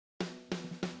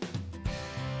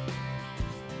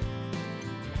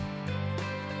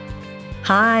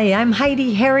Hi, I'm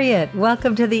Heidi Harriet.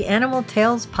 Welcome to the Animal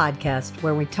Tales podcast,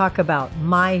 where we talk about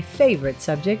my favorite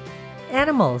subject,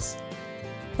 animals.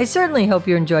 I certainly hope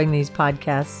you're enjoying these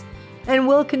podcasts, and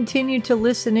will continue to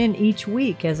listen in each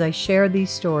week as I share these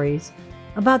stories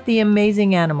about the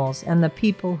amazing animals and the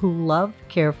people who love,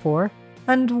 care for,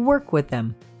 and work with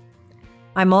them.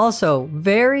 I'm also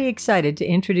very excited to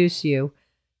introduce you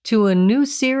to a new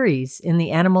series in the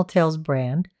Animal Tales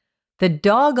brand, the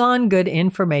Doggone Good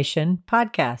Information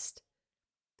podcast.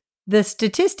 The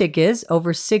statistic is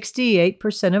over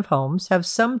 68% of homes have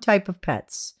some type of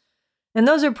pets, and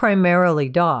those are primarily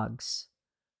dogs.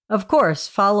 Of course,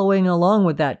 following along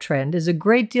with that trend is a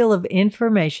great deal of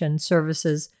information,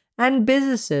 services, and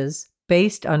businesses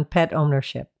based on pet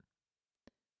ownership.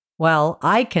 Well,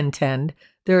 I contend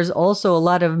there's also a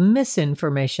lot of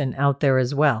misinformation out there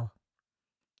as well.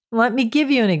 Let me give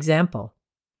you an example.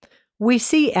 We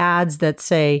see ads that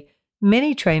say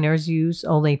many trainers use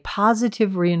only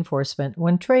positive reinforcement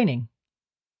when training.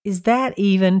 Is that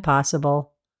even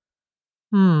possible?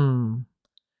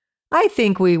 I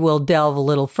think we will delve a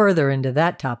little further into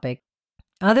that topic.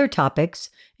 Other topics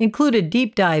include a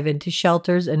deep dive into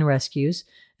shelters and rescues,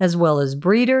 as well as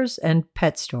breeders and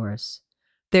pet stores.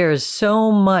 There is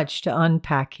so much to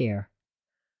unpack here.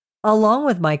 Along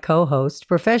with my co-host,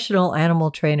 professional animal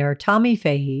trainer Tommy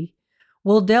Fahey,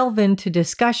 we'll delve into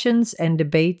discussions and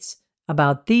debates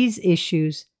about these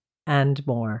issues and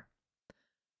more.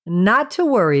 Not to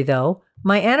worry, though,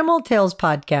 my Animal Tales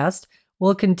podcast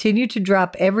will continue to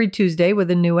drop every Tuesday with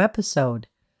a new episode.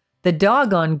 The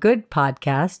Doggone Good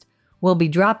podcast will be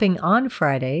dropping on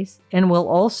Fridays and will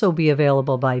also be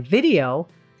available by video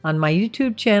on my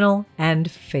YouTube channel and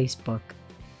Facebook.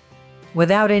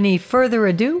 Without any further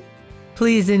ado,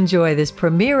 please enjoy this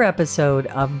premiere episode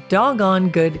of Doggone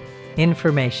Good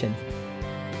Information.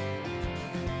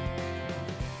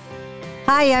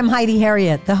 Hi, I'm Heidi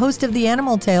Harriet, the host of the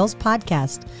Animal Tales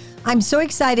podcast. I'm so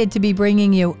excited to be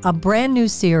bringing you a brand new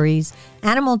series,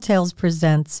 Animal Tales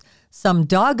Presents Some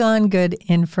Doggone Good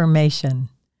Information.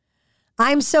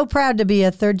 I'm so proud to be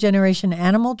a third-generation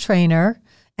animal trainer,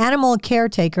 animal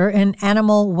caretaker, and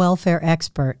animal welfare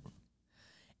expert.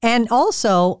 And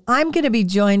also, I'm going to be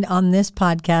joined on this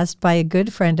podcast by a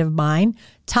good friend of mine,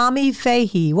 Tommy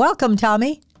Fahey. Welcome,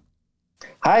 Tommy.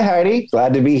 Hi, Heidi.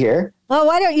 Glad to be here. Well,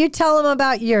 why don't you tell them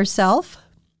about yourself?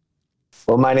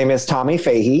 Well, my name is Tommy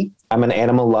Fahey. I'm an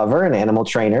animal lover and animal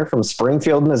trainer from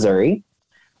Springfield, Missouri,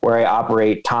 where I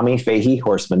operate Tommy Fahey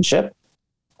Horsemanship.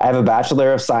 I have a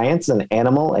Bachelor of Science in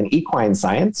Animal and Equine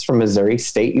Science from Missouri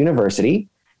State University,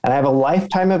 and I have a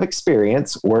lifetime of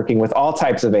experience working with all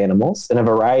types of animals in a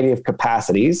variety of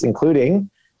capacities, including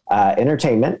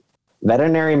entertainment,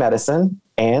 veterinary medicine,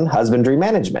 and husbandry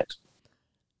management.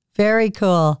 Very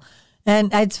cool.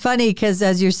 And it's funny because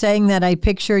as you're saying that, I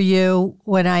picture you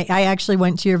when I actually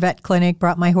went to your vet clinic,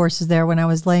 brought my horses there when I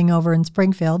was laying over in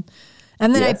Springfield.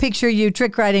 And then I picture you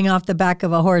trick riding off the back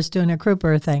of a horse doing a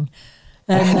crouper thing.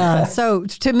 And so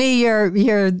to me, you're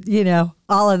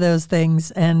all of those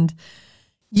things. And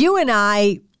you and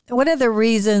I, one of the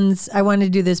reasons I wanted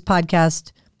to do this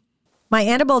podcast, my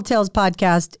Animal Tales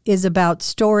podcast is about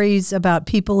stories about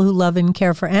people who love and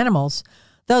care for animals.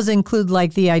 Those include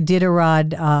like the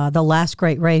Iditarod, the last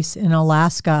great race in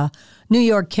Alaska, New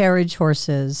York carriage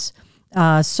horses,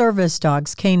 service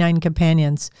dogs, canine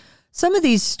companions. Some of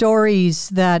these stories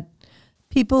that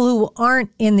people who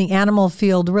aren't in the animal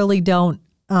field really don't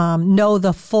know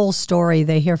the full story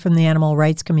they hear from the animal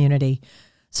rights community.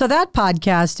 So that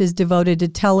podcast is devoted to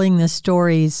telling the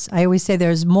stories. I always say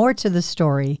there's more to the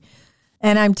story.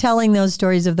 And I'm telling those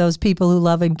stories of those people who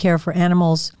love and care for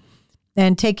animals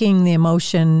and taking the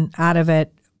emotion out of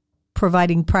it,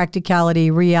 providing practicality,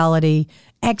 reality,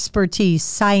 expertise,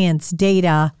 science,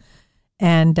 data,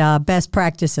 and best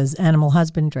practices, animal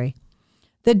husbandry.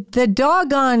 The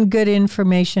Doggone Good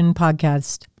Information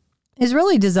podcast is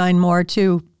really designed more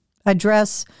to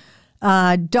address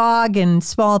dog and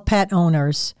small pet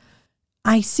owners.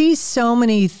 I see so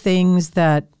many things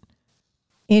that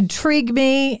intrigue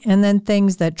me and then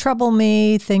things that trouble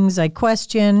me, things I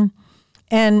question.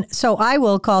 And so I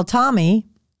will call Tommy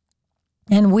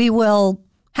and we will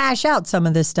hash out some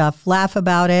of this stuff, laugh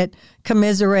about it,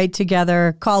 commiserate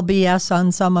together, call BS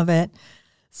on some of it.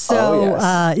 So,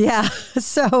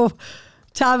 So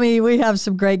Tommy, we have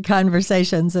some great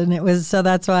conversations, and so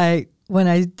that's why when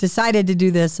I decided to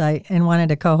do this, and wanted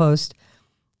to co-host,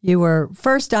 you were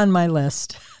first on my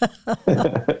list.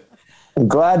 I'm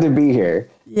glad to be here.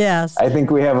 Yes. I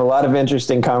think we have a lot of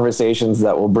interesting conversations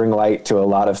that will bring light to a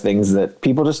lot of things that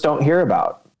people just don't hear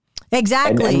about.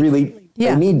 Exactly. And really,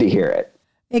 they need to hear it.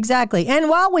 Exactly. And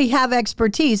while we have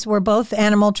expertise, we're both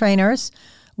animal trainers.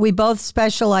 We both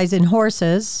specialize in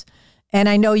horses. And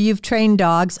I know you've trained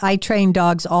dogs. I train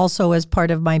dogs also as part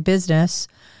of my business.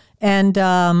 And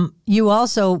you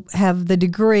also have the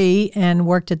degree and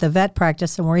worked at the vet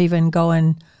practice. And we're even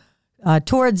going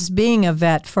towards being a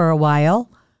vet for a while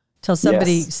till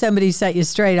somebody set you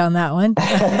straight on that one.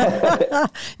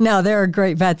 No, there are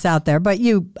great vets out there. But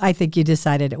I think you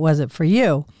decided it wasn't for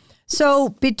you. So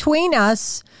between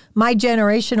us, my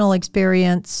generational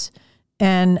experience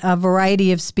and a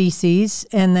variety of species,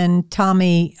 and then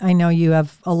Tommy, I know you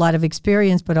have a lot of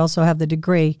experience, but also have the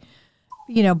degree,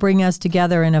 bring us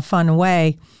together in a fun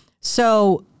way.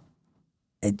 So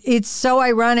it's so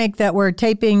ironic that we're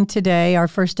taping today, our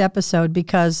first episode,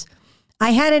 because I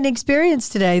had an experience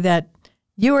today that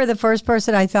you were the first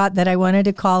person I thought that I wanted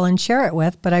to call and share it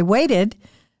with, but I waited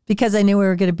because I knew we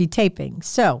were going to be taping.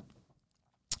 So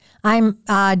I'm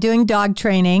doing dog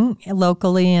training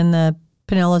locally in the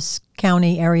Pinellas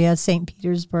County area, St.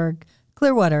 Petersburg,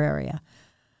 Clearwater area.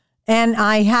 And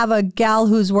I have a gal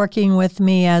who's working with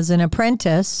me as an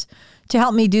apprentice to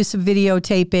help me do some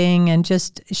videotaping, and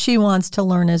she wants to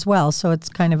learn as well. So it's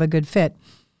kind of a good fit.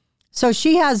 So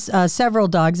she has several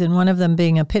dogs, and one of them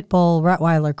being a pit bull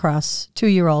Rottweiler cross,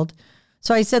 2-year-old.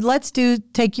 So I said, let's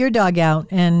take your dog out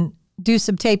and do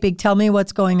some taping. Tell me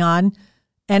what's going on,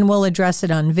 and we'll address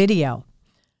it on video.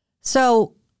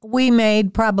 So we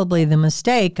made probably the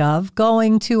mistake of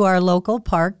going to our local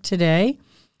park today.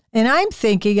 And I'm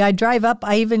thinking, I drive up,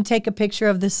 I even take a picture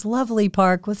of this lovely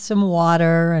park with some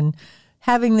water and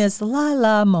having this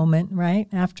la moment, right?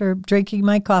 After drinking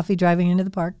my coffee, driving into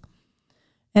the park.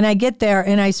 And I get there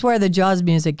and I swear the Jaws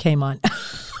music came on.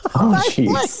 Oh,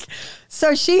 jeez.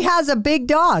 So she has a big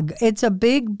dog. It's a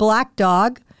big black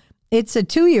dog. It's a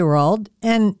 2-year-old,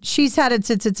 and she's had it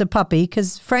since it's a puppy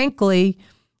because, frankly,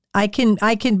 I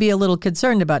can be a little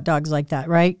concerned about dogs like that,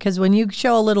 right? Because when you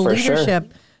show a little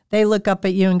leadership, they look up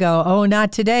at you and go, oh,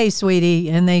 not today, sweetie,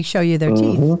 and they show you their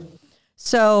teeth.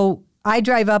 So I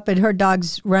drive up and her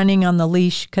dog's running on the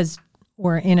leash because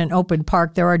we're in an open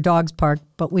park. There are dogs parked,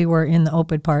 but we were in the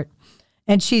open part,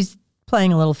 and she's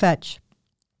playing a little fetch.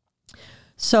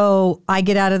 So I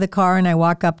get out of the car and I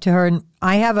walk up to her, and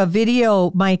I have a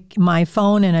video, my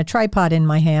phone and a tripod in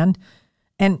my hand,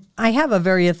 and I have a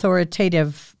very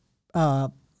authoritative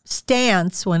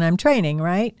stance when I'm training,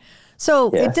 right? So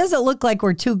It doesn't look like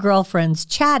we're two girlfriends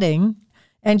chatting,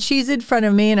 and she's in front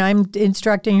of me and I'm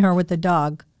instructing her with the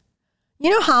dog. You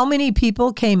know how many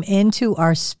people came into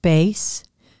our space?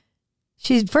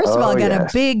 She's first of all got a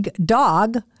big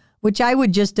dog, which I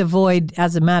would just avoid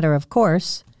as a matter of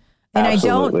course. And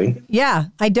Absolutely.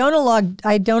 I don't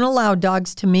allow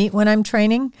dogs to meet when I'm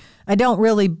training. I don't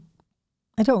really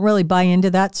buy into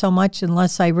that so much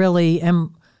unless I really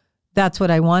am. That's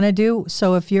what I want to do.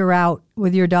 So if you're out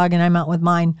with your dog and I'm out with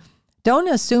mine, don't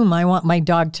assume I want my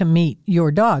dog to meet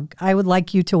your dog. I would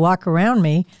like you to walk around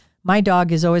me. My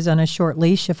dog is always on a short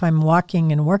leash if I'm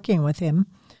walking and working with him.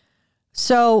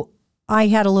 So I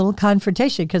had a little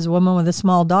confrontation because a woman with a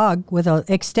small dog with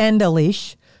extend a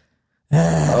leash.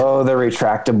 Oh, the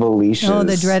retractable leashes. Oh,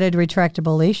 the dreaded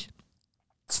retractable leash.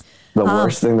 The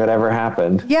worst thing that ever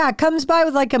happened. Yeah, it comes by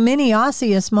with like a mini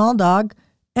Aussie, a small dog.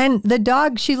 And the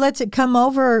dog, she lets it come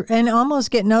over and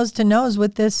almost get nose to nose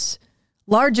with this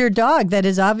larger dog that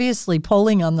is obviously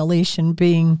pulling on the leash and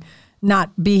being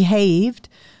not behaved.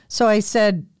 So I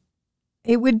said,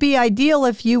 it would be ideal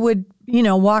if you would,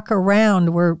 walk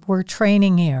around. We're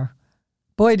training here.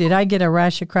 Boy, did I get a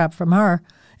rash of crap from her.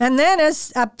 And then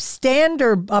as a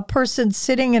a person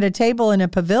sitting at a table in a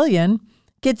pavilion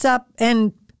gets up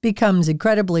and becomes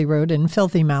incredibly rude and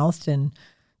filthy mouthed and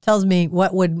tells me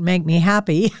what would make me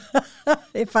happy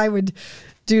if I would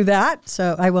do that.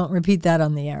 So I won't repeat that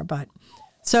on the air. But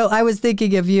so I was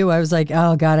thinking of you. I was like,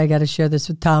 oh God, I got to share this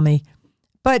with Tommy.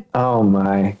 But oh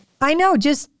my, I know,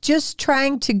 just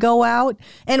trying to go out,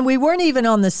 and we weren't even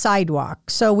on the sidewalk.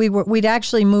 So we'd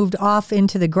actually moved off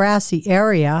into the grassy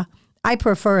area. I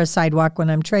prefer a sidewalk when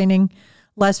I'm training,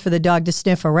 less for the dog to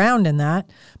sniff around in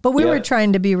that. But we were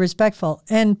trying to be respectful,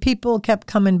 and people kept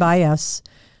coming by us.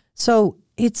 So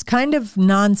it's kind of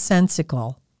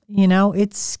nonsensical,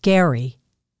 it's scary.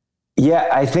 Yeah,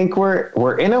 I think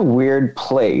we're in a weird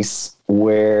place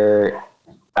where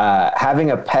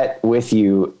having a pet with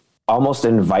you almost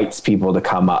invites people to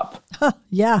come up.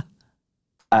 Yeah.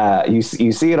 You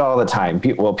see it all the time.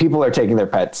 People are taking their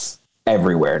pets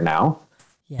everywhere now.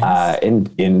 Yes.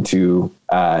 Into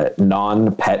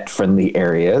non-pet friendly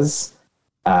areas.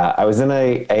 I was in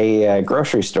a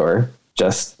grocery store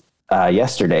just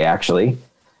yesterday, actually,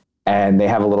 and they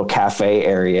have a little cafe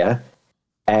area,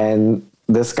 and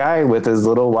this guy with his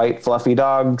little white fluffy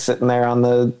dog sitting there on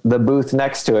the booth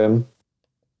next to him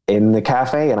in the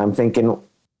cafe. And I'm thinking,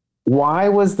 why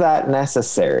was that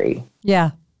necessary?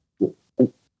 Yeah.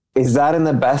 Is that in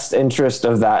the best interest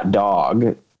of that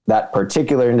dog, that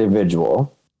particular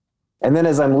individual? And then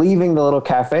as I'm leaving the little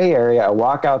cafe area, I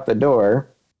walk out the door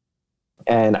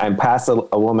and I'm past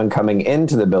a woman coming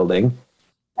into the building,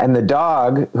 and the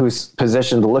dog, who's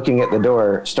positioned looking at the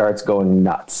door, starts going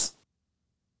nuts,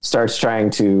 starts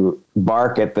trying to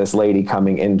bark at this lady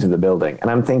coming into the building. And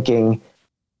I'm thinking,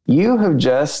 you have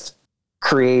just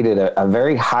created a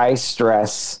very high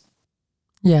stress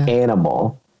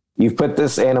animal. You've put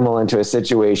this animal into a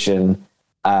situation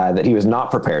that he was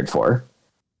not prepared for.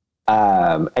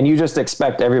 And you just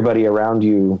expect everybody around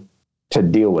you to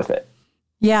deal with it.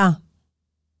 Yeah.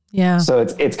 Yeah. So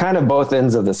it's kind of both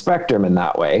ends of the spectrum in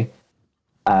that way.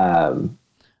 I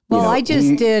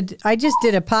just did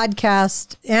a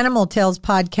podcast, Animal Tales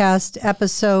podcast,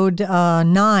 episode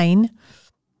 9.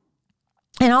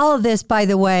 And all of this, by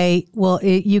the way,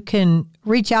 you can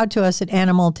reach out to us at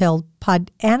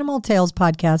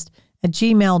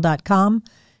animaltalespodcast@gmail.com,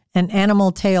 and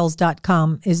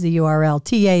animaltales.com is the URL,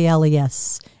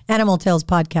 TALES,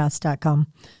 animaltalespodcast.com.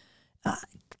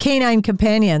 Canine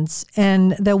companions.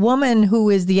 And the woman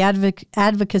who is the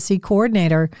advocacy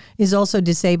coordinator is also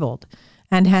disabled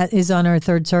and is on her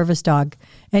third service dog.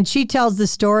 And she tells the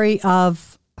story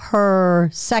of her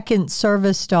second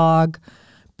service dog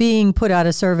being put out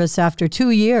of service after 2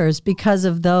 years because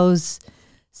of those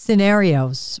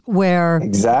scenarios where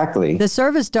exactly the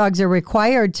service dogs are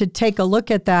required to take a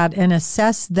look at that and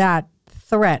assess that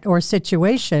threat or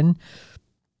situation,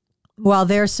 while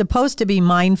they're supposed to be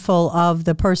mindful of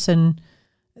the person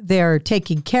they're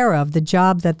taking care of, the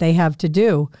job that they have to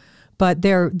do. But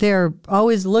they're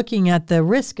always looking at the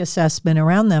risk assessment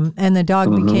around them. And the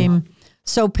dog became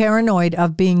so paranoid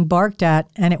of being barked at,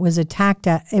 and it was attacked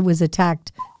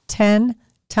 10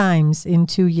 times in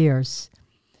 2 years.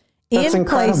 That's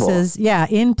incredible.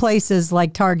 In places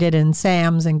like Target and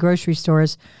Sam's and grocery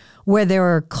stores where there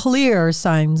are clear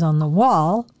signs on the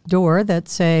wall door that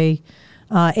say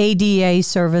ADA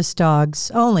service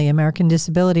dogs only, American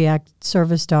Disability Act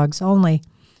service dogs only.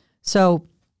 So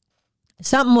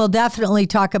something we'll definitely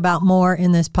talk about more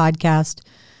in this podcast.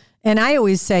 And I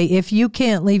always say, if you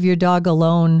can't leave your dog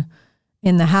alone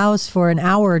in the house for an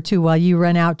hour or two while you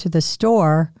run out to the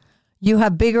store, you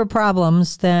have bigger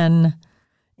problems than,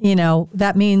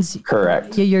 that means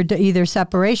correct. You're either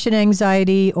separation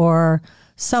anxiety or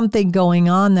something going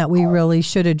on that we really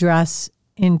should address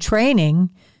in training.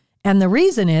 And the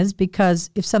reason is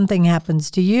because if something happens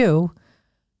to you,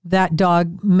 that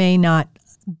dog may not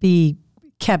be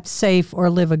kept safe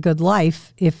or live a good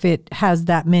life if it has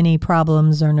that many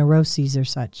problems or neuroses or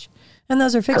such. And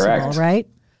those are fixable, correct. Right?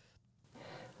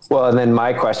 Well, and then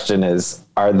my question is,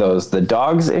 are those the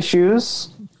dog's issues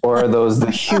or are those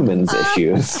the humans'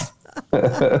 issues?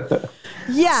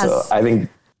 Yes. So I think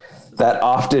that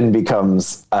often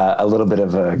becomes a little bit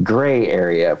of a gray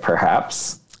area,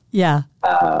 perhaps. Yeah.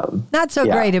 Not so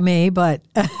gray to me, but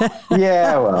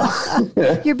yeah, well,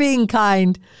 you're being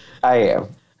kind. I am.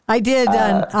 I did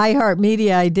on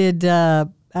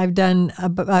iHeartMedia. I've done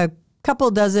a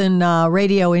couple dozen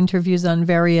radio interviews on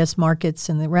various markets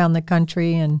around the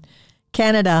country and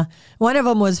Canada. One of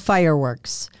them was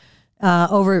fireworks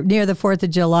over near the 4th of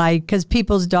July because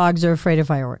people's dogs are afraid of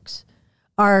fireworks.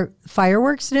 Are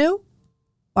fireworks new?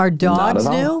 Are dogs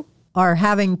new? Are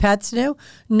having pets new?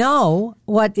 No.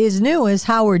 What is new is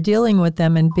how we're dealing with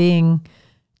them and being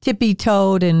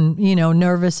tippy-toed and,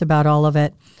 nervous about all of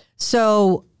it.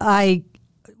 So I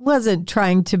wasn't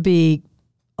trying to be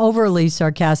overly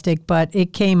sarcastic, but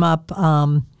it came up,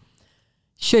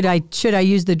 should I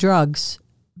use the drugs?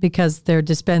 Because they're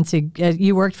dispensing.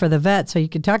 You worked for the vet, so you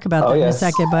could talk about that in a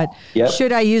second. But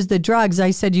should I use the drugs?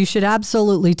 I said you should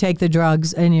absolutely take the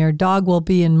drugs, and your dog will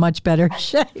be in much better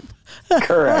shape.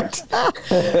 Correct.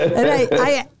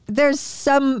 And there's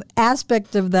some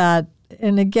aspect of that.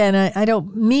 And again, I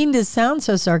don't mean to sound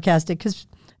so sarcastic because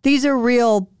these are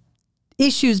real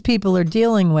issues people are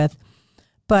dealing with.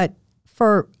 But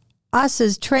for us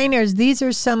as trainers, these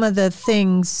are some of the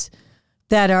things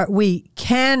that we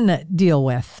can deal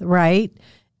with, right?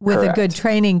 With Correct. A good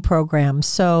training program.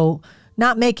 So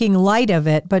not making light of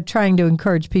it, but trying to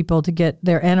encourage people to get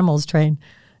their animals trained.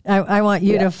 I want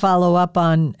you to follow up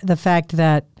on the fact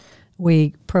that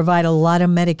we provide a lot of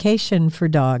medication for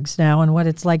dogs now and what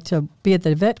it's like to be at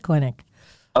the vet clinic.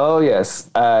 Oh, yes.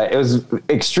 It was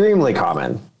extremely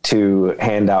common to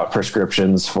hand out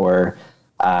prescriptions for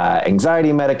anxiety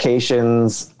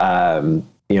medications.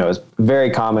 It was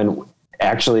very common.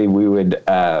 Actually, we would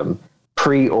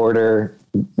pre-order,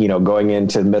 going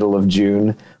into the middle of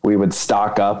June, we would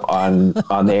stock up on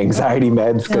the anxiety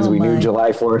meds because we knew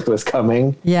July 4th was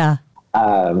coming. Yeah.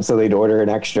 So they'd order an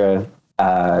extra,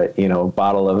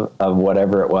 bottle of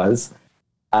whatever it was.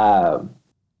 Doggy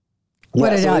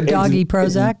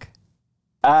Prozac?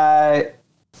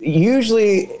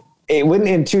 Usually it went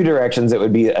in two directions. It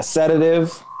would be a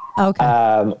sedative.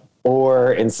 Okay.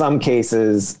 Or in some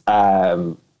cases,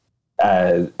 an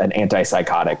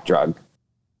antipsychotic drug.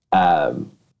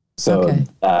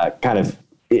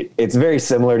 It's very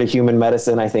similar to human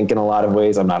medicine, I think, in a lot of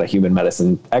ways. I'm not a human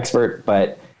medicine expert,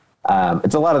 but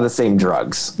it's a lot of the same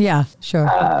drugs. Yeah, sure.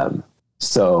 And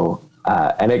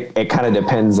it kind of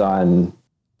depends on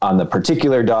the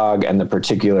particular dog and the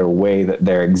particular way that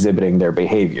they're exhibiting their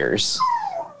behaviors.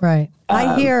 Right.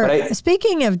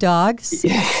 Speaking of dogs,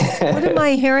 what am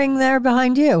I hearing there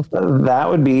behind you? That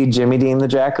would be Jimmy Dean the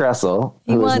Jack Russell,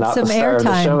 who is not the star of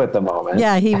the show at the moment.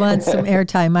 Yeah, he wants some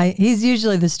airtime. He's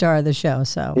usually the star of the show.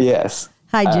 So yes.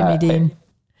 Hi, Jimmy Dean.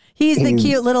 He's the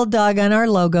cute little dog on our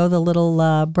logo, the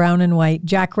little brown and white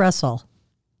Jack Russell.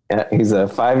 Yeah, he's a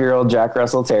 5-year-old Jack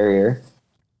Russell Terrier.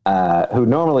 Who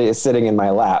normally is sitting in my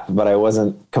lap, but I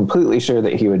wasn't completely sure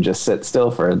that he would just sit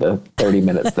still for the 30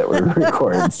 minutes that we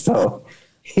record. So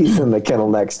he's in the kennel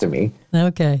next to me.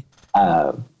 Okay.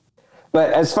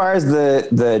 But as far as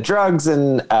the drugs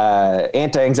and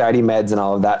anti-anxiety meds and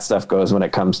all of that stuff goes, when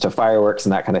it comes to fireworks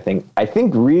and that kind of thing, I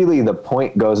think really the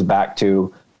point goes back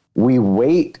to we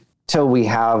wait till we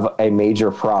have a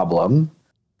major problem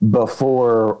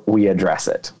before we address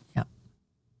it.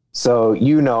 So,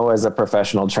 as a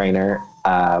professional trainer,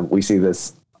 we see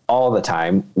this all the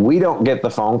time. We don't get the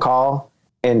phone call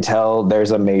until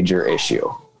there's a major issue.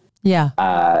 Yeah.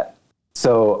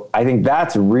 So I think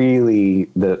that's really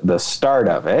the start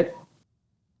of it,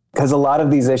 because a lot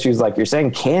of these issues, like you're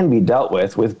saying, can be dealt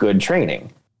with good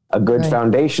training, a good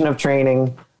foundation of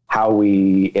training, how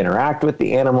we interact with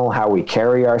the animal, how we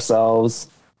carry ourselves.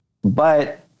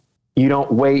 But you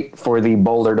don't wait for the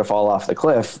boulder to fall off the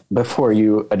cliff before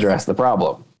you address the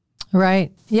problem.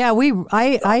 Right. Yeah.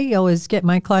 I always get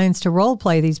my clients to role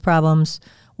play these problems.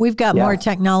 We've got more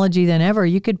technology than ever.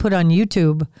 You could put on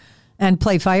YouTube and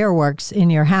play fireworks in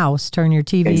your house, turn your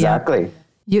TV up. Exactly.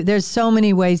 There's so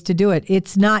many ways to do it.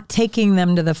 It's not taking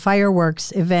them to the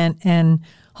fireworks event and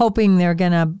hoping they're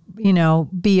going to,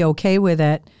 be okay with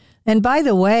it. And by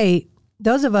the way,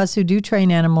 those of us who do train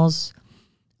animals,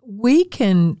 we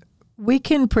can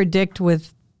predict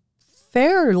with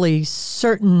fairly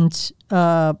certain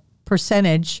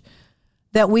percentage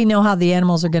that we know how the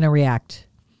animals are going to react.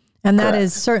 And that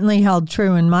is certainly held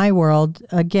true in my world.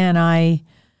 Again, I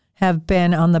have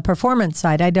been on the performance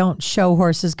side. I don't show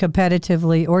horses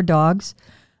competitively or dogs.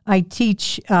 I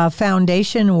teach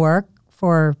foundation work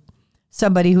for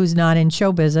somebody who's not in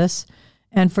show business.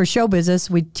 And for show business,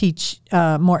 we teach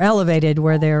more elevated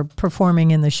where they're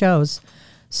performing in the shows.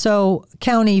 So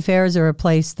county fairs are a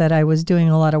place that I was doing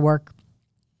a lot of work.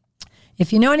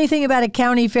 If you know anything about a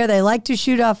county fair, they like to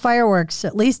shoot off fireworks,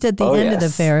 at least at the end of the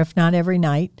fair, if not every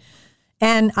night.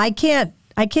 And I can't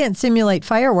simulate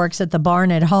fireworks at the barn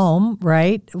at home,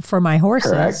 right, for my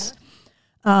horses.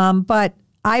 But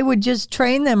I would just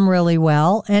train them really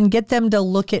well and get them to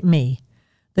look at me.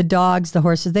 The dogs, the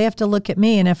horses, they have to look at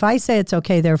me. And if I say it's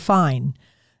okay, they're fine.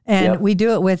 And we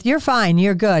do it with, you're fine,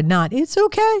 you're good, not, it's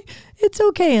okay,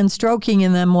 and stroking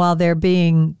in them while they're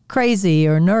being crazy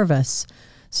or nervous.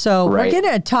 So we're going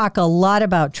to talk a lot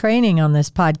about training on this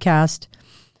podcast.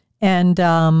 And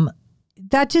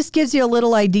that just gives you a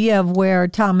little idea of where,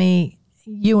 Tommy,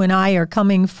 you and I are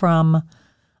coming from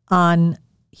on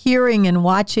hearing and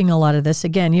watching a lot of this.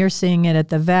 Again, you're seeing it at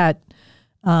the vet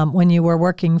when you were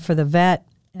working for the vet,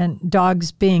 and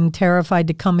dogs being terrified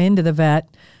to come into the vet.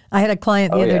 I had a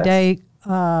client the other day,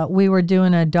 we were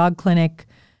doing a dog clinic,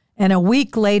 and a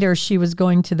week later she was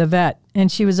going to the vet, and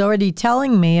she was already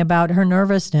telling me about her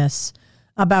nervousness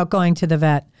about going to the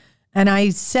vet. And I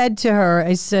said to her,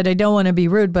 I don't want to be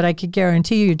rude, but I could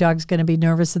guarantee you your dog's going to be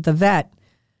nervous at the vet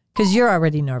because you're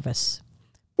already nervous.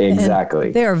 Exactly.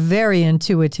 And they are very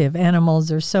intuitive.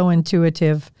 Animals are so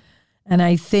intuitive. And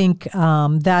I think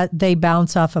that they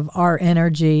bounce off of our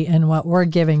energy and what we're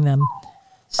giving them.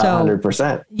 So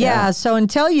 100%. Yeah. So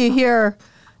until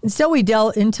we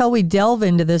delve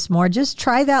into this more, just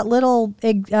try that little,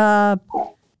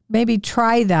 maybe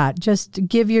try that. Just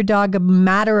give your dog a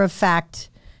matter of fact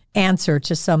answer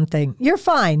to something. You're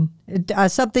fine.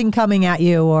 Something coming at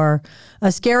you, or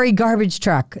a scary garbage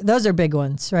truck. Those are big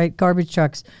ones, right? Garbage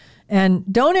trucks. And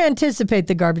don't anticipate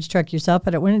the garbage truck yourself,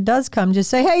 but when it does come, just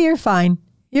say, hey, you're fine.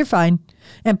 You're fine.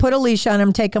 And put a leash on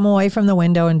them, take them away from the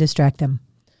window and distract them.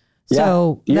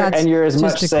 So you're as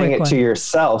much just a saying quick it to one.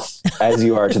 yourself as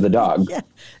you are to the dog. Yeah,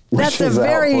 that's a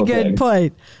very good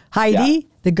point. Heidi,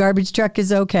 the garbage truck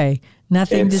is okay.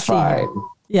 Nothing to see here.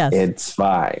 Yes. It's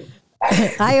fine.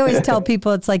 I always tell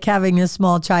people it's like having a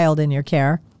small child in your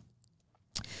care.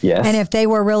 Yes. And if they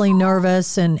were really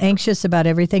nervous and anxious about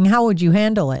everything, how would you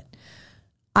handle it?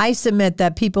 I submit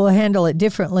that people handle it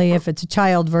differently if it's a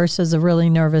child versus a really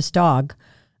nervous dog.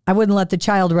 I wouldn't let the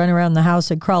child run around the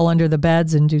house and crawl under the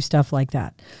beds and do stuff like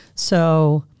that.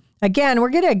 So again, we're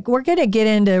gonna get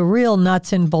into real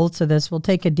nuts and bolts of this. We'll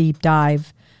take a deep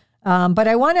dive, but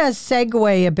I want to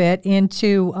segue a bit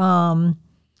into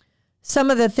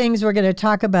some of the things we're going to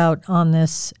talk about on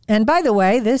this. And by the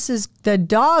way, this is the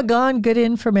Doggone Good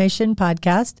Information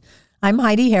podcast. I'm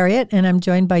Heidi Harriet, and I'm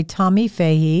joined by Tommy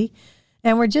Fahey.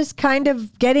 And we're just kind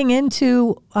of getting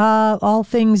into all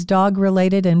things dog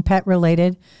related and pet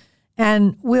related.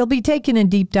 And we'll be taking a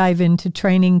deep dive into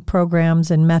training programs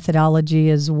and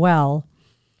methodology as well.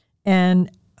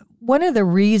 And one of the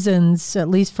reasons, at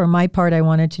least for my part, I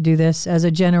wanted to do this as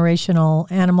a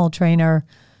generational animal trainer,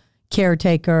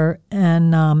 caretaker,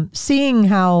 and seeing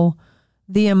how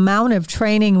the amount of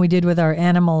training we did with our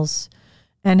animals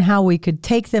and how we could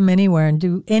take them anywhere and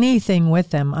do anything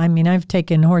with them. I mean, I've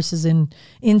taken horses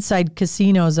inside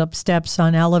casinos, up steps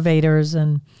on elevators,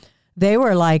 and they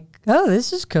were like, oh,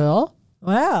 this is cool.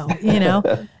 Wow.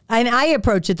 And I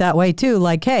approach it that way too.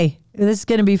 Like, hey, this is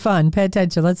going to be fun. Pay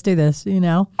attention. Let's do this,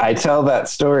 I tell that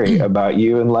story about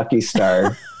you and Lucky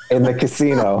Star in the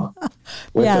casino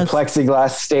with the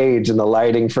plexiglass stage and the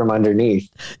lighting from underneath.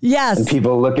 Yes. And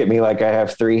people look at me like I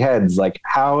have 3 heads. Like,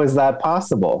 how is that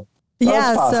possible?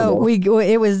 So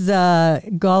it was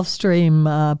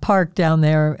Gulfstream Park down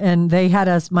there, and they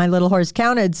had my little horse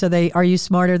counted. So are you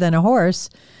smarter than a horse?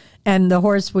 And the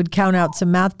horse would count out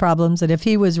some math problems. And if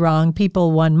he was wrong,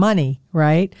 people won money,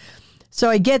 right? So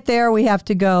I get there, we have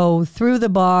to go through the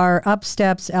bar, up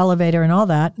steps, elevator, and all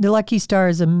that. The Lucky Star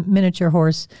is a miniature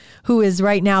horse who is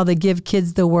right now the Give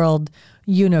Kids the World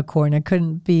unicorn. I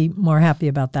couldn't be more happy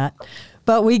about that.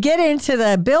 But we get into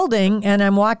the building, and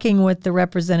I'm walking with the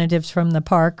representatives from the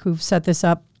park who've set this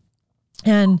up.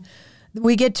 And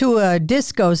we get to a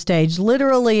disco stage,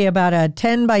 literally about a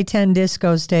 10 by 10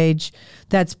 disco stage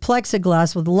that's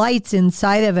plexiglass with lights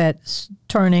inside of it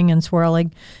turning and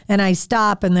swirling. And I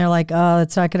stop, and they're like, oh,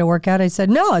 it's not going to work out. I said,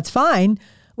 no, it's fine.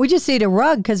 We just need a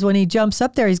rug because when he jumps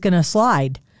up there, he's going to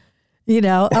slide.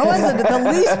 I wasn't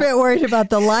the least bit worried about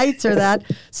the lights or that.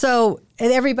 So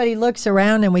everybody looks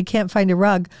around, and we can't find a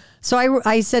rug. So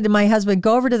I said to my husband,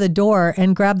 go over to the door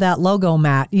and grab that logo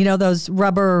mat. Those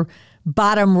rubber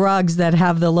bottom rugs that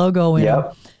have the logo in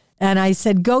them. And I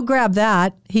said, go grab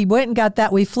that. He went and got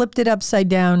that. We flipped it upside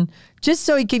down just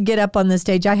so he could get up on the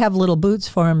stage. I have little boots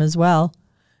for him as well.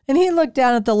 And he looked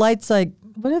down at the lights like,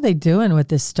 what are they doing with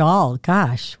this stall?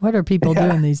 Gosh, what are people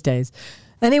doing these days?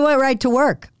 And he went right to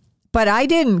work. But I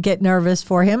didn't get nervous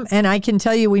for him. And I can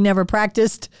tell you we never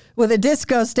practiced with a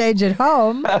disco stage at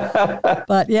home.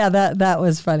 But yeah, that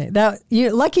was funny.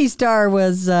 Lucky Star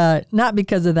was not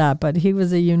because of that, but he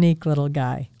was a unique little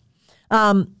guy.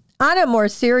 On a more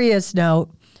serious note,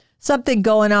 something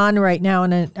going on right now,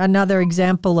 and another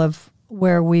example of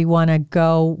where we want to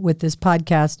go with this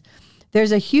podcast.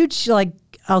 There's a huge,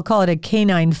 I'll call it a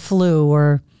canine flu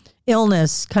or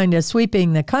illness kind of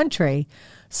sweeping the country.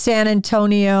 San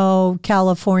Antonio,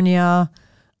 California,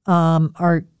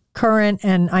 are current.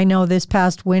 And I know this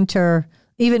past winter,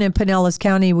 even in Pinellas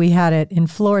County, we had it. In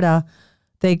Florida,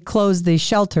 they closed the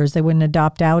shelters. They wouldn't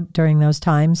adopt out during those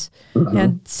times. Mm-hmm.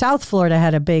 And South Florida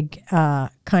had a big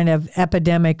kind of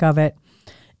epidemic of it.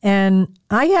 And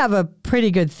I have a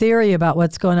pretty good theory about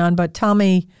what's going on. But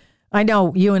Tommy, I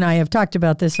know you and I have talked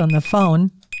about this on the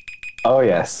phone. Oh,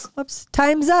 yes. Whoops,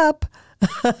 time's up.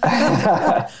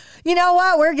 You know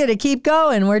what? We're going to keep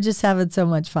going. We're just having so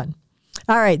much fun.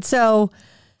 All right. So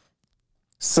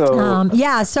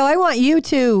I want you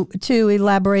to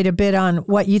elaborate a bit on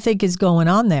what you think is going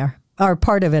on there, or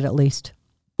part of it at least.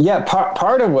 Yeah.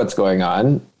 Part of what's going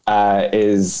on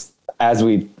is, as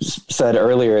we said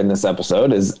earlier in this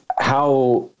episode, is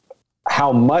how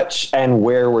much and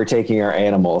where we're taking our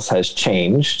animals has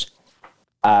changed.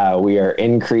 We are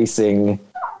increasing,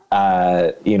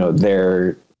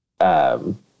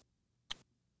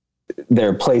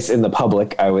 their place in the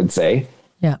public, I would say.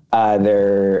 Yeah.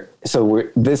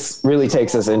 This really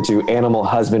takes us into animal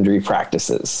husbandry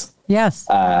practices. Yes.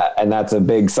 And that's a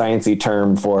big sciencey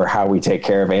term for how we take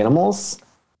care of animals.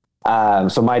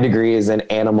 So my degree is in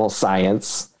animal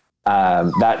science.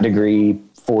 That degree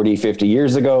 40, 50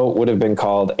 years ago would have been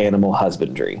called animal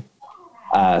husbandry.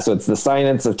 So it's the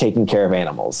science of taking care of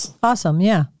animals. Awesome.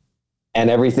 Yeah. And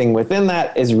everything within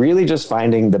that is really just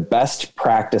finding the best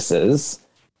practices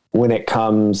when it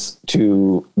comes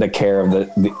to the care of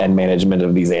the and management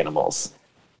of these animals.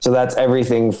 So that's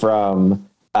everything from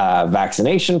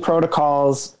vaccination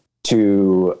protocols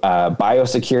to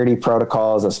biosecurity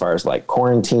protocols, as far as like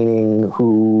quarantining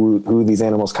who these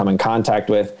animals come in contact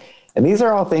with. And these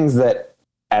are all things that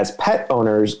as pet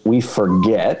owners, we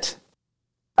forget,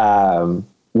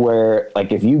 where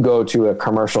like if you go to a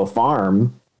commercial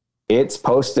farm, it's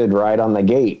posted right on the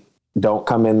gate. Don't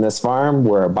come in this farm.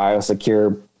 We're a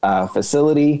biosecure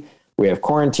facility. We have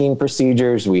quarantine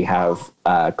procedures. We have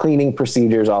cleaning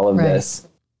procedures, all of this.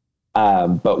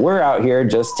 But we're out here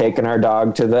just taking our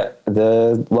dog to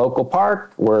the local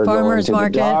park. We're farmers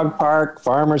going to the dog park,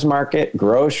 farmers market,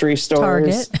 grocery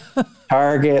stores,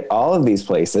 Target, all of these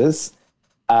places,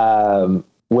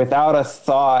 without a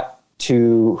thought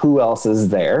to who else is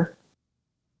there.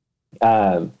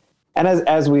 And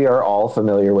as we are all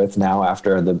familiar with now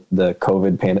after the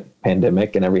COVID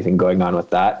pandemic and everything going on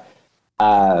with that,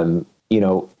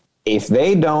 if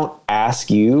they don't ask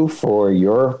you for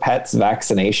your pet's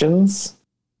vaccinations,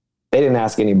 they didn't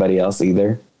ask anybody else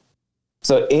either.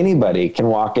 So anybody can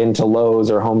walk into Lowe's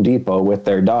or Home Depot with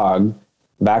their dog,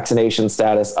 vaccination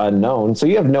status unknown. So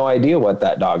you have no idea what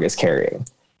that dog is carrying.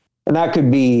 And that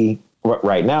could be,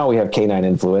 right now we have canine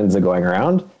influenza going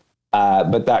around.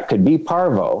 But that could be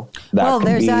parvo.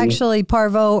 There's actually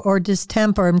parvo or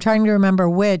distemper. I'm trying to remember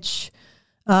which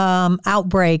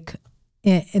outbreak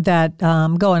that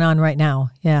going on right now.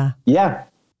 Yeah.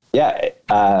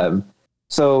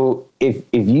 So if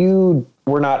you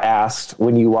were not asked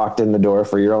when you walked in the door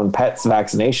for your own pet's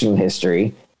vaccination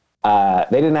history, they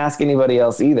didn't ask anybody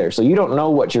else either. So you don't know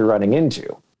what you're running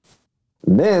into.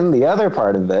 Then the other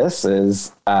part of this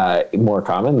is more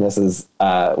common. This is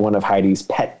one of Heidi's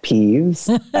pet peeves.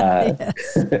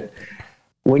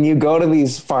 When you go to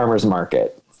these farmers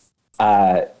market,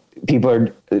 people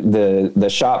are the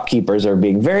shopkeepers are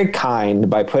being very kind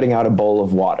by putting out a bowl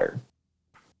of water.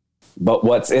 But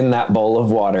what's in that bowl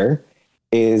of water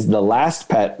is the last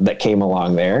pet that came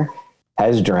along there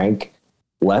has drank,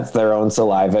 left their own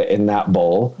saliva in that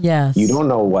bowl. Yes. You don't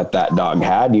know what that dog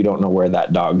had. You don't know where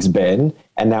that dog's been.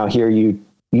 And now here you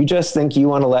just think you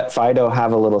want to let Fido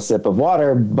have a little sip of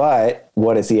water, but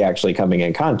what is he actually coming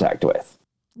in contact with?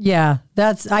 Yeah,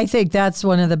 I think that's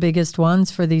one of the biggest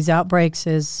ones for these outbreaks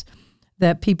is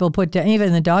that people put down,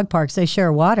 even the dog parks, they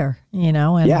share water,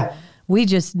 and we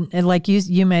just, like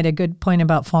you made a good point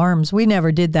about farms. We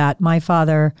never did that. My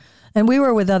father, and we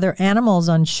were with other animals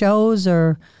on shows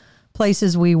or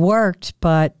places we worked,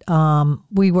 but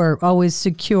we were always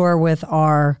secure with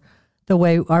the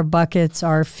way our buckets,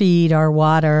 our feed, our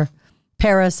water,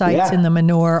 parasites in the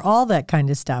manure, all that kind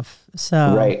of stuff.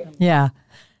 So,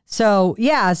 So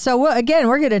again,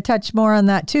 we're going to touch more on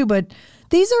that too, but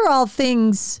these are all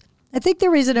things. I think the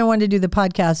reason I wanted to do the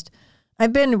podcast,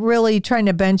 I've been really trying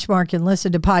to benchmark and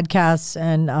listen to podcasts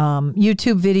and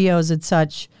YouTube videos and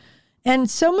such. And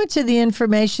so much of the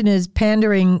information is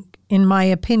pandering, in my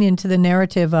opinion, to the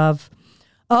narrative of,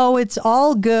 oh, it's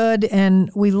all good and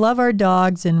we love our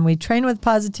dogs and we train with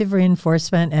positive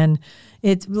reinforcement and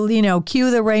it's,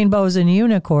 cue the rainbows and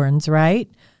unicorns, right?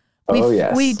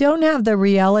 We don't have the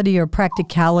reality or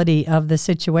practicality of the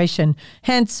situation.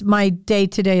 Hence my day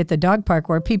today at the dog park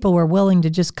where people were willing to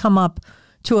just come up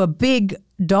to a big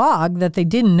dog that they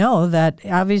didn't know that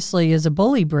obviously is a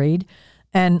bully breed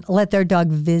and let their dog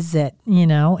visit,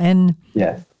 and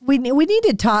we need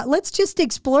to talk. Let's just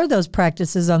explore those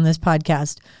practices on this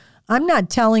podcast. I'm not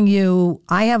telling you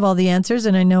I have all the answers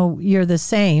and I know you're the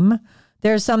same.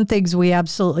 There are some things we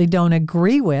absolutely don't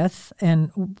agree with,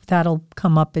 and that'll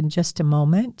come up in just a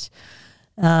moment.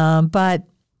 But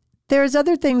there's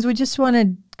other things we just want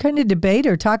to kind of debate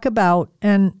or talk about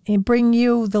and bring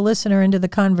you, the listener, into the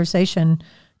conversation.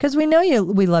 Because we know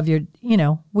we love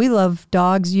we love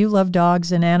dogs, you love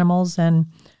dogs and animals. And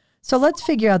so let's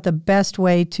figure out the best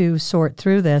way to sort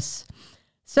through this.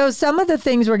 So some of the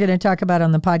things we're going to talk about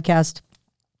on the podcast,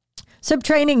 some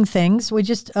training things. We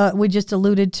just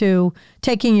alluded to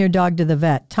taking your dog to the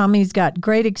vet. Tommy's got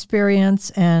great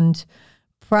experience and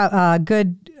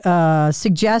good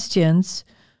suggestions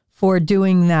for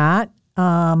doing that.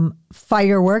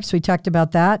 Fireworks, we talked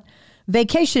about that.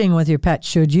 Vacationing with your pet,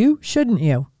 should you? Shouldn't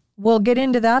you? We'll get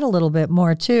into that a little bit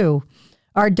more too.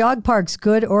 Are dog parks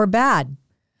good or bad?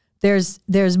 There's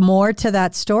more to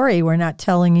that story. We're not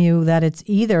telling you that it's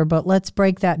either, but let's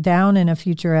break that down in a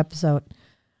future episode.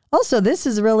 Also, this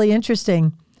is really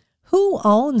interesting. Who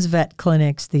owns vet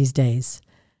clinics these days?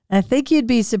 I think you'd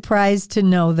be surprised to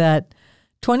know that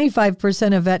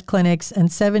 25% of vet clinics and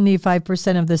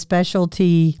 75% of the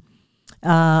specialty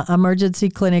Emergency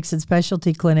clinics and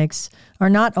specialty clinics are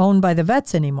not owned by the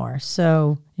vets anymore.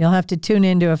 So you'll have to tune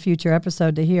into a future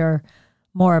episode to hear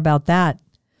more about that.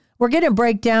 We're going to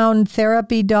break down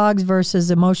therapy dogs versus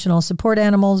emotional support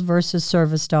animals versus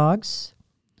service dogs.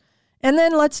 And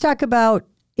then let's talk about,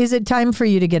 is it time for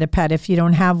you to get a pet if you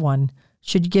don't have one?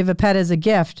 Should you give a pet as a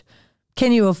gift?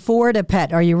 Can you afford a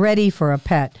pet? Are you ready for a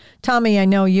pet? Tommy, I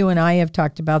know you and I have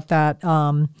talked about that.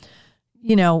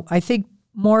 I think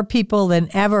more people than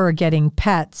ever are getting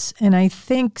pets. And I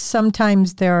think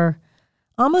sometimes they're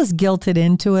almost guilted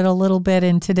into it a little bit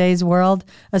in today's world,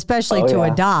 especially to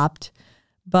adopt.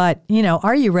 But,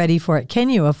 are you ready for it? Can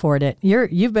you afford it?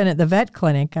 You've been at the vet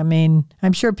clinic. I mean,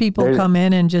 I'm sure people come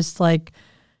in and just like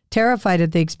terrified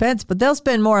at the expense, but they'll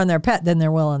spend more on their pet than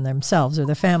they're will on themselves or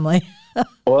the family.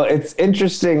 Well, it's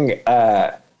interesting.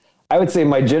 I would say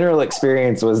my general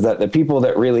experience was that the people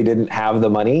that really didn't have the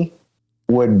money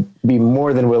would be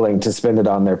more than willing to spend it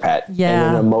on their pet in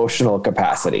an emotional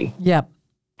capacity. Yep.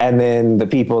 And then the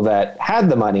people that had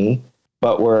the money,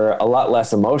 but were a lot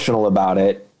less emotional about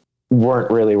it,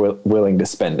 weren't really willing to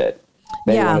spend it.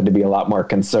 They wanted to be a lot more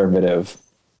conservative,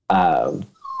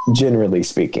 generally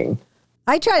speaking.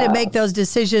 I try to make those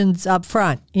decisions up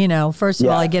front. First of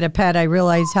all, I get a pet. I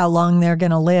realize how long they're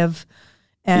going to live.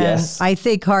 And I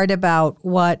think hard about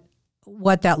what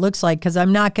that looks like, because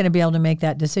I'm not going to be able to make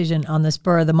that decision on the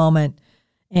spur of the moment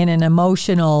in an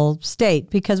emotional state,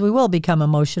 because we will become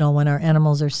emotional when our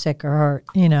animals are sick or hurt,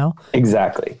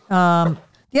 Exactly.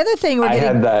 The other thing I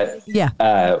had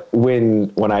that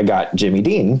when I got Jimmy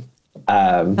Dean.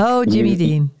 Jimmy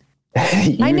Dean.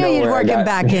 I knew you'd work him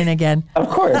back in again. Of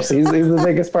course. He's the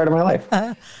biggest part of my life.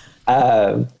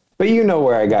 But you know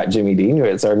where I got Jimmy Dean.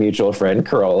 It's our mutual friend,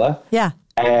 Corolla. Yeah.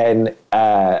 And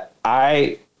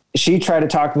she tried to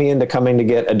talk me into coming to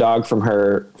get a dog from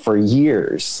her for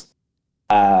years.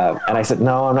 And I said,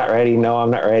 no, I'm not ready. No,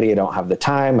 I'm not ready. I don't have the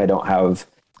time. I don't have,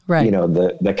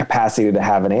 the capacity to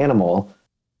have an animal.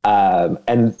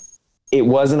 And it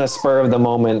wasn't a spur of the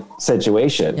moment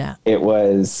situation. Yeah. It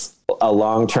was a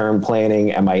long-term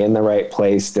planning. Am I in the right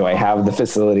place? Do I have the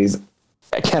facilities?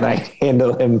 Can I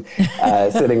handle him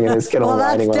sitting in his kennel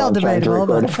riding while I'm trying to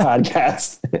record a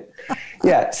podcast?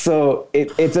 Yeah. So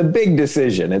it's a big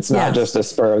decision. It's not just a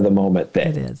spur of the moment thing.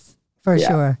 It is for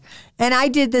sure. And I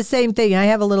did the same thing. I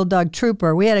have a little dog,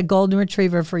 Trooper. We had a golden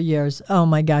retriever for years. Oh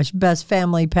my gosh. Best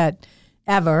family pet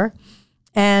ever.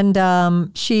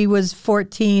 And she was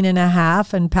 14 and a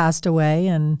half and passed away.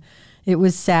 And it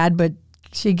was sad, but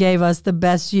she gave us the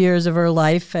best years of her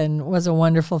life and was a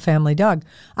wonderful family dog.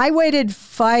 I waited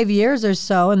 5 years or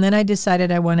so, and then I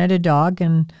decided I wanted a dog,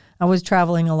 and I was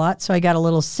traveling a lot, so I got a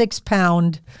little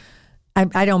 6-pound.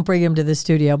 I don't bring him to the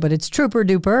studio, but it's Trooper.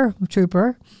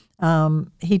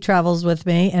 He travels with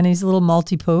me, and he's a little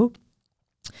multi-poo.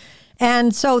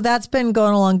 And so that's been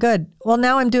going along good. Well,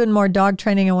 now I'm doing more dog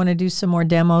training. I want to do some more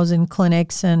demos and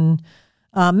clinics and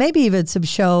maybe even some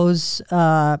shows,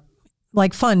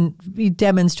 like fun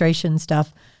demonstration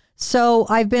stuff. So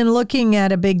I've been looking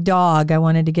at a big dog. I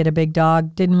wanted to get a big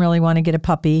dog. Didn't really want to get a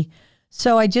puppy.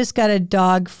 So I just got a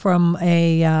dog from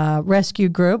a rescue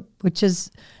group, which is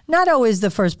not always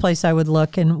the first place I would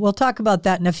look. And we'll talk about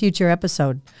that in a future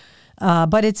episode.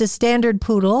 But it's a standard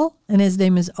poodle, and his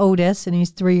name is Otis, and he's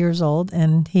 3 years old,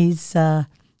 and he's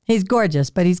gorgeous,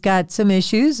 but he's got some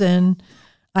issues, and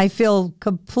I feel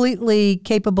completely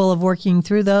capable of working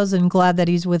through those, and glad that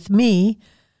he's with me,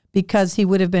 because he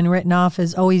would have been written off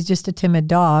as, he's just a timid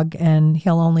dog, and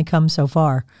he'll only come so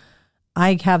far.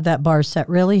 I have that bar set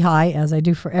really high, as I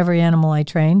do for every animal I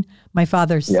train. My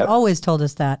father's always told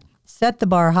us that. Set the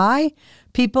bar high.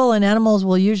 People and animals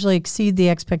will usually exceed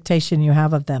the expectation you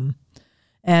have of them.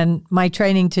 And my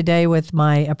training today with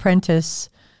my apprentice,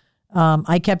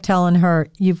 I kept telling her,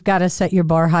 you've got to set your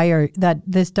bar higher, that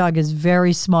this dog is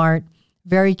very smart,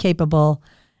 very capable,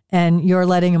 and you're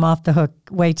letting him off the hook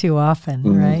way too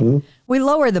often, right? We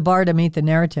lower the bar to meet the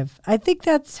narrative. I think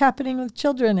that's happening with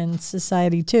children in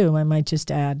society too, I might just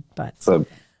add. But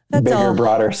that's a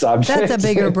broader subject. That's a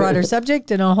bigger, broader subject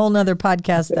and a whole nother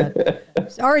podcast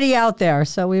that's already out there,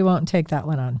 so we won't take that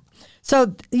one on.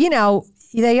 So,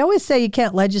 they always say you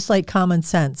can't legislate common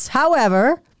sense.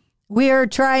 However, we are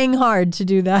trying hard to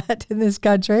do that in this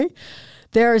country.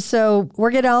 So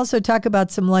we're going to also talk about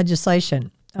some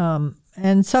legislation,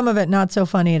 and some of it not so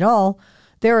funny at all.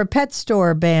 There are pet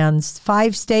store bans,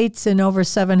 5 states and over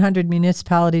 700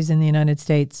 municipalities in the United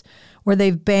States, where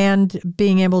they've banned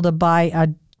being able to buy a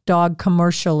dog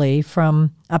commercially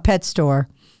from a pet store.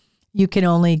 You can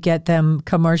only get them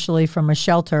commercially from a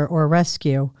shelter or a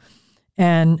rescue.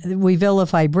 And we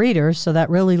vilify breeders, so that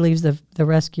really leaves the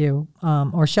rescue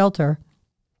or shelter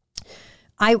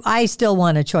I still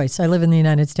want a choice. I live in the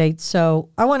United States, so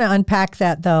I want to unpack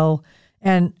that though.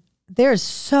 And there's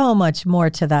so much more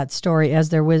to that story as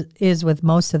there is with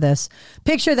most of this.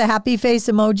 Picture the happy face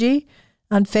emoji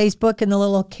on Facebook and the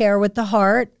little care with the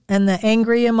heart and the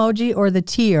angry emoji or the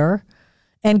tear.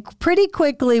 And pretty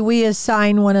quickly we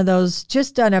assign one of those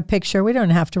just on a picture. We don't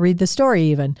have to read the story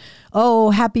even.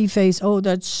 Oh, happy face. Oh,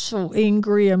 that's so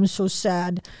angry. I'm so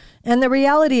sad. And the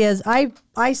reality is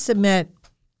I submit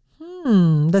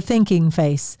the thinking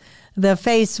face, the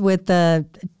face with the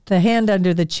hand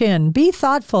under the chin. Be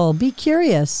thoughtful, be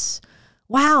curious.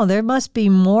 Wow, there must be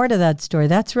more to that story.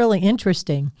 That's really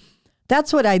interesting.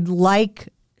 That's what I'd like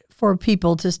for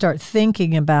people to start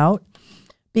thinking about,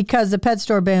 because the pet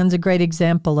store ban's a great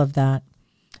example of that.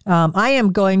 I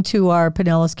am going to our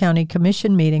Pinellas County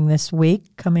Commission meeting this week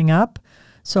coming up,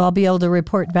 so I'll be able to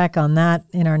report back on that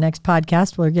in our next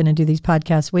podcast. We're going to do these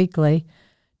podcasts weekly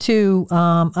to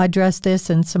address this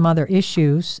and some other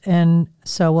issues, and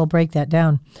so we'll break that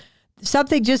down.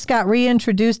 Something just got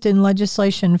reintroduced in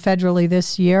legislation federally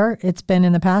this year. It's been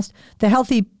in the past. The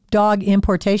Healthy Dog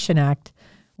Importation Act.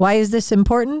 Why is this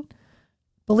important?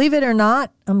 Believe it or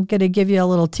not, I'm going to give you a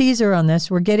little teaser on this.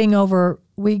 We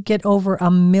get over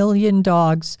 1 million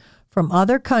dogs from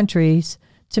other countries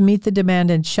to meet the demand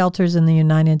in shelters in the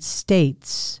United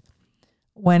States,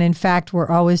 when in fact we're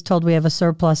always told we have a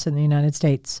surplus in the United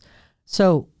States.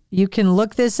 So you can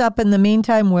look this up in the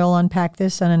meantime. We'll unpack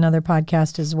this on another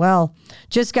podcast as well.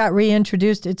 Just got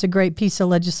reintroduced. It's a great piece of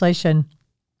legislation.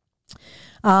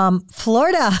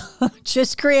 Florida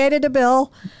just created a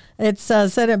bill. It's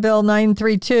Senate Bill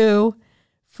 932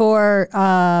 for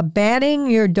banning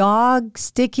your dog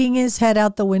sticking his head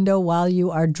out the window while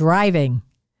you are driving.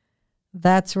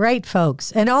 That's right,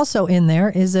 folks. And also in there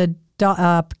is a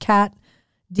cat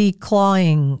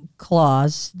declawing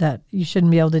clause that you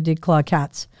shouldn't be able to declaw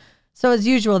cats. So as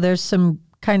usual, there's some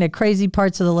kind of crazy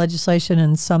parts of the legislation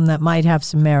and some that might have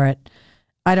some merit.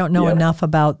 I don't know enough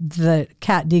about the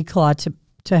cat declaw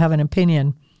to have an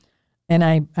opinion. And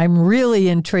I'm really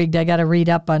intrigued. I got to read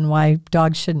up on why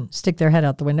dogs shouldn't stick their head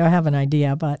out the window. I have an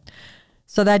idea, but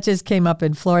so that just came up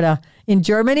in Florida. In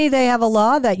Germany, they have a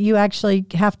law that you actually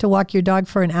have to walk your dog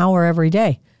for an hour every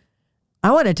day.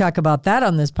 I want to talk about that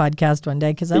on this podcast one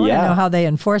day because I want to know how they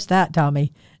enforce that,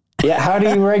 Tommy. Yeah, how do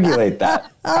you regulate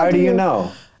that? How do you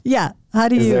know? Yeah, how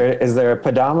do you? Is there a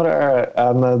pedometer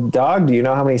on the dog? Do you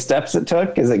know how many steps it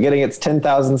took? Is it getting its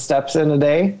 10,000 steps in a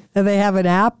day? Do they have an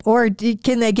app? Or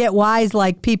can they get wise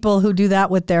like people who do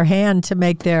that with their hand to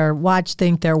make their watch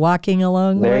think they're walking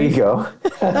along? There you go.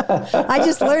 I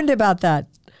just learned about that.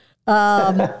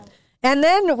 And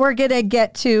then we're going to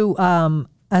get to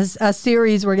a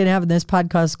series we're going to have in this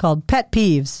podcast called Pet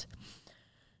Peeves.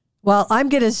 Well, I'm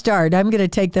going to start. I'm going to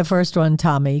take the first one,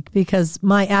 Tommy, because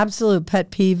my absolute pet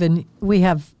peeve, and we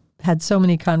have had so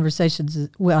many conversations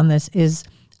on this, is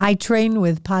I train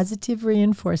with positive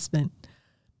reinforcement.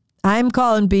 I'm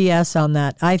calling BS on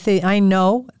that. I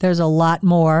know there's a lot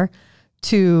more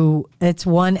to, it's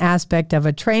one aspect of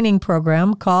a training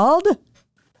program called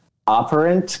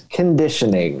operant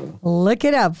conditioning. Look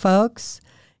it up, folks,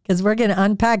 because we're going to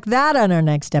unpack that on our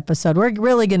next episode. We're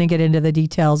really going to get into the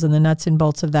details and the nuts and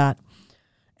bolts of that.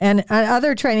 And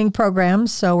other training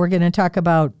programs, so we're going to talk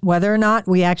about whether or not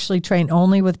we actually train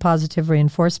only with positive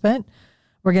reinforcement.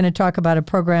 We're going to talk about a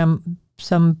program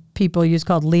some people use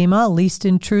called LIMA, least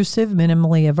intrusive,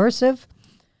 minimally aversive,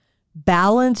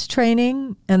 balance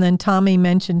training, and then Tommy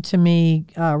mentioned to me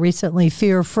recently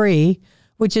fear-free,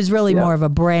 which is really more of a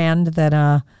brand than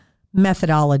a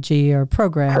methodology or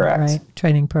program, right?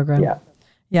 Training program. Yeah.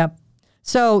 Yep.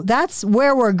 So that's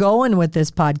where we're going with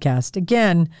this podcast.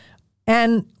 Again,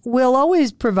 and we'll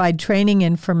always provide training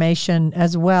information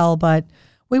as well, but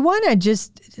we want to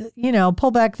just,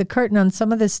 pull back the curtain on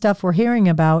some of this stuff we're hearing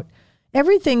about.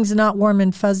 Everything's not warm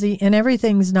and fuzzy and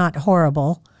everything's not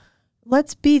horrible.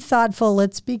 Let's be thoughtful.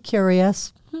 Let's be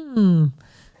curious.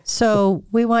 So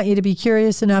we want you to be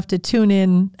curious enough to tune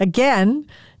in again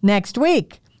next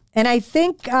week. And I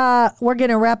think we're going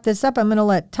to wrap this up. I'm going to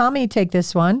let Tommy take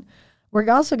this one. We're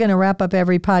also going to wrap up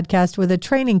every podcast with a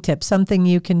training tip, something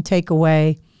you can take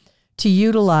away to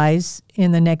utilize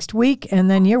in the next week. And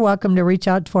then you're welcome to reach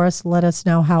out for us. Let us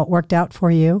know how it worked out for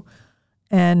you.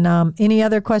 And any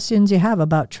other questions you have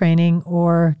about training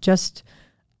or just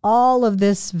all of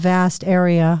this vast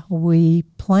area we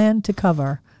plan to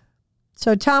cover.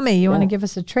 So, Tommy, you want to give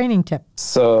us a training tip?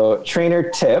 So, trainer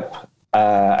tip,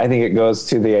 I think it goes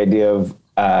to the idea of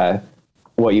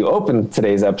what you opened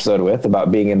today's episode with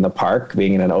about being in the park,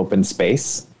 being in an open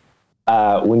space.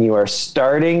 When you are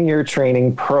starting your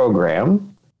training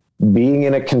program, being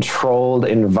in a controlled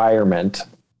environment,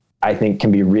 I think,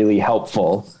 can be really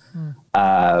helpful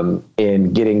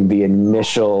in getting the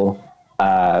initial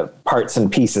parts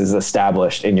and pieces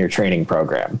established in your training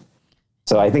program.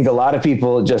 So I think a lot of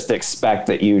people just expect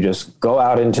that you just go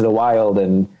out into the wild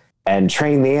and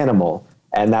train the animal,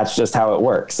 and that's just how it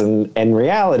works. And in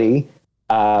reality,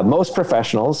 most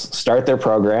professionals start their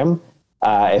program.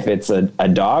 If it's a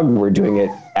dog, we're doing it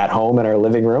at home in our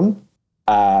living room,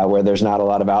 where there's not a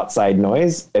lot of outside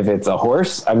noise. If it's a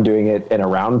horse, I'm doing it in a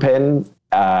round pen,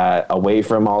 away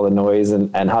from all the noise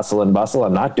and hustle and bustle.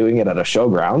 I'm not doing it at a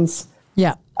showgrounds.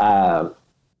 Yeah.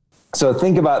 So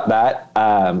think about that.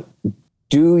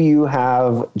 Do you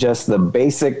have just the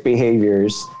basic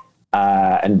behaviors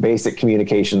and basic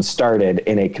communication started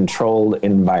in a controlled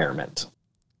environment?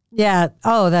 Yeah.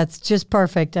 Oh, that's just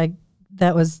perfect.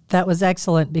 That was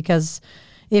excellent, because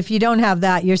if you don't have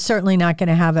that, you're certainly not going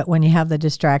to have it when you have the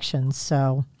distractions.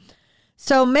 So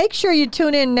make sure you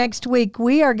tune in next week.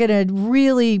 We are going to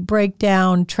really break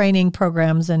down training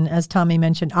programs. And as Tommy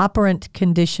mentioned, operant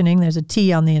conditioning, there's a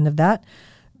T on the end of that.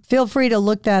 Feel free to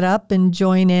look that up and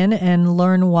join in and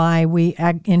learn why we,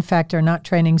 in fact, are not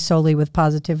training solely with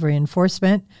positive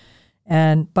reinforcement.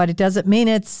 But it doesn't mean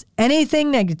it's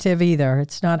anything negative either.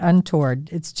 It's not untoward.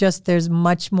 It's just there's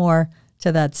much more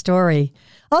to that story.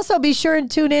 Also, be sure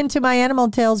and tune in to my Animal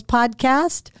Tales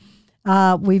podcast.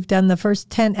 We've done the first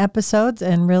 10 episodes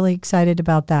and really excited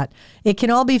about that. It can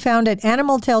all be found at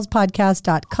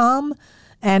animaltalespodcast.com.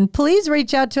 And please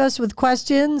reach out to us with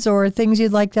questions or things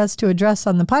you'd like us to address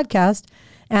on the podcast,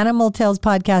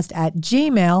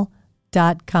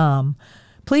 animaltalespodcast@gmail.com.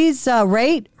 Please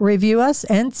rate, review us,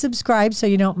 and subscribe so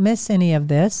you don't miss any of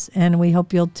this. And we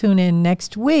hope you'll tune in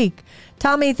next week.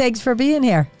 Tommy, thanks for being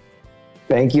here.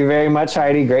 Thank you very much,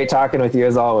 Heidi. Great talking with you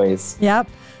as always. Yep.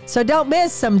 So don't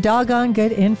miss some doggone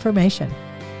good information.